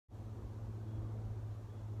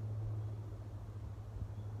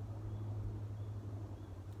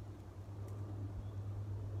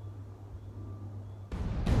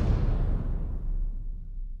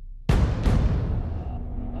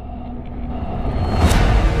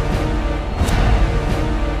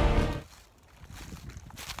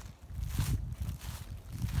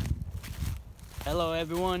Hello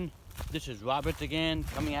everyone, this is Robert again,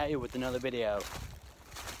 coming at you with another video.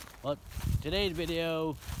 Well, today's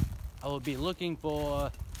video, I will be looking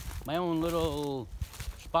for my own little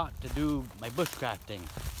spot to do my bushcrafting.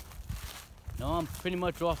 Now I'm pretty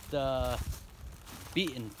much off the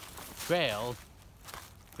beaten trail,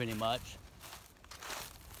 pretty much.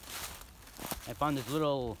 I found this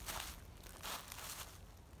little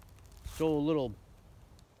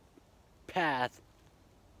path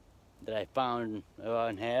that I found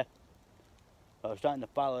around here. I was starting to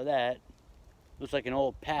follow that. Looks like an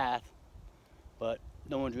old path, but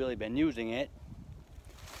no one's really been using it.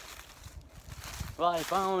 Well, I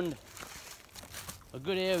found a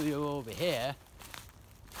good area over here.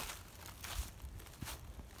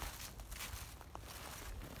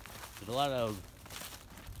 There's a lot of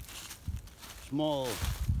small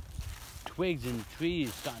twigs and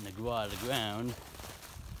trees starting to grow out of the ground.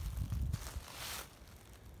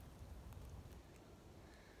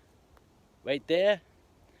 Right there,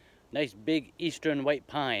 nice big eastern white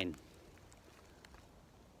pine.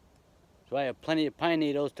 So I have plenty of pine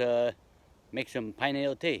needles to make some pine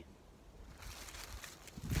needle tea.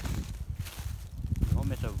 A whole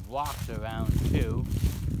mess of rocks around too.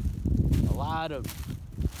 A lot of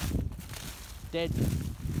dead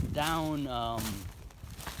down, a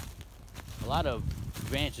lot of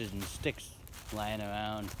branches and sticks lying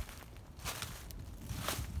around.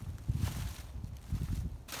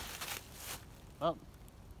 Well,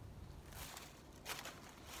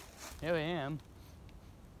 here I am.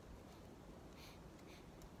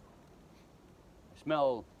 I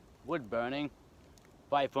smell wood burning.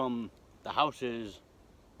 Probably from the houses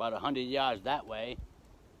about 100 yards that way.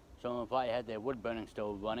 Someone probably had their wood burning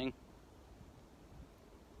stove running.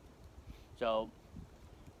 So,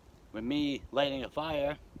 with me lighting a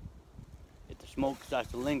fire, if the smoke starts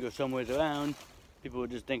to linger somewhere around, people would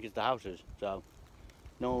just think it's the houses. So,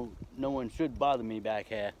 no one should bother me back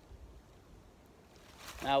here.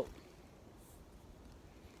 Now,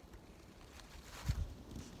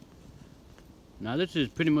 this is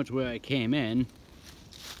pretty much where I came in.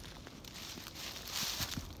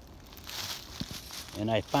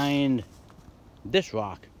 And I find this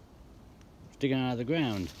rock sticking out of the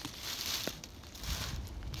ground.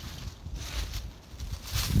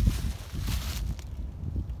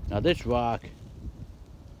 Now this rock,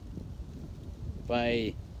 if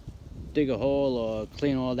I dig a hole or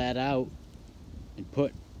clean all that out and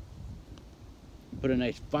put a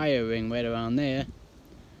nice fire ring right around there,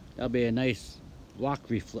 that'll be a nice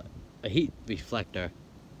a heat reflector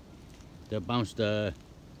to bounce the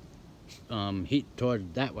heat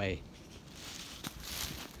toward that way.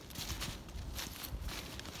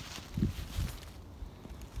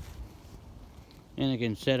 And I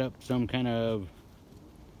can set up some kind of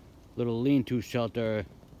little lean-to shelter.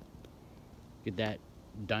 Get that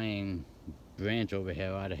dying branch over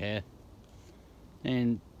here out of here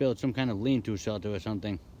and build some kind of lean-to shelter or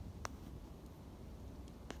something.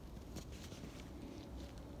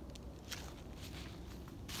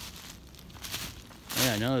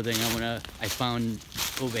 Yeah, another thing I found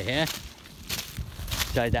over here,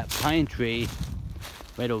 beside that pine tree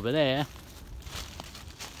right over there,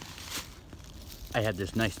 I have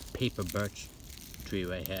this nice paper birch tree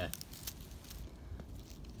right here.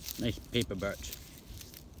 Nice paper birch.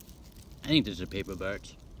 I think this is a paper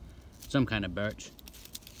birch, some kind of birch,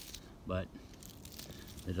 but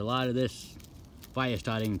there's a lot of this fire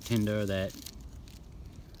starting tinder that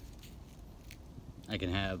I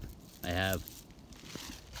have.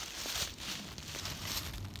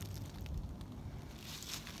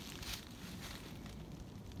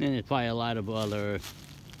 And there's probably a lot of other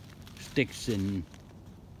sticks and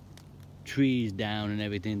trees down and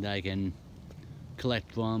everything that I can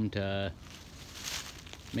collect from to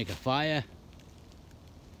make a fire.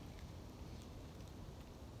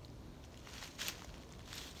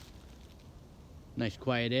 Nice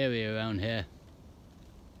quiet area around here.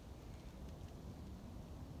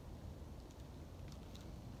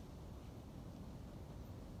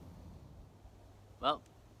 Well,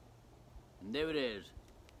 and there it is.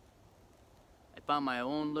 I found my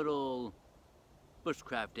own little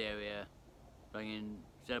bushcraft area so I can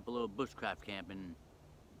set up a little bushcraft camp and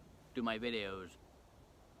do my videos.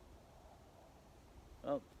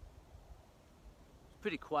 Well, it's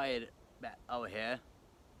pretty quiet out here,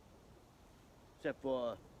 except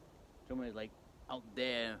for somewhere like out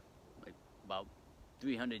there, like about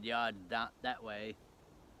 300 yards down that way.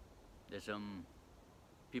 There's some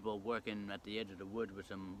people working at the edge of the woods with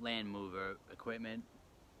some land mover equipment.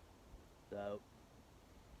 So,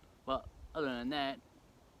 well, other than that,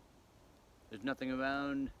 there's nothing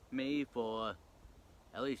around me for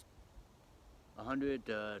at least 100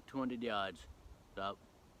 to 200 yards. So,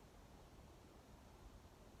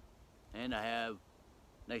 and I have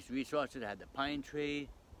nice resources. I have the pine tree,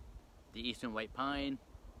 the eastern white pine.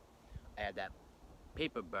 I have that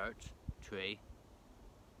paper birch tree,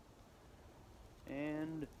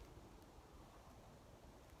 and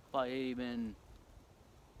probably even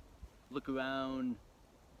look around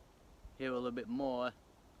here a little bit more.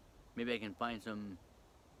 Maybe I can find some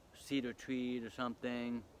cedar trees or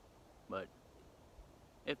something, but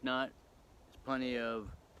if not, there's plenty of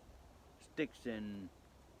sticks and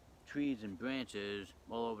trees and branches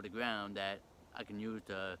all over the ground that I can use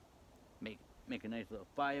to make a nice little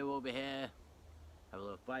fire over here. Have a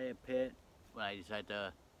little fire pit when I decide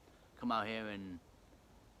to come out here and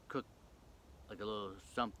cook like a little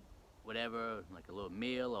whatever, like a little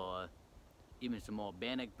meal or even some more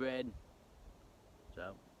bannock bread.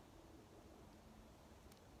 So,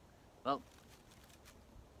 well,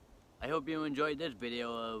 I hope you enjoyed this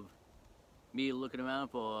video of me looking around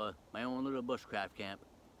for my own little bushcraft camp.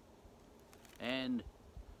 And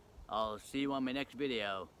I'll see you on my next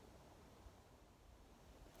video.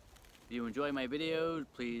 If you enjoy my videos,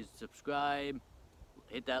 please subscribe,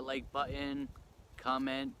 hit that like button,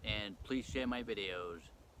 comment, and please share my videos.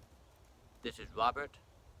 This is Robert.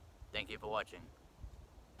 Thank you for watching.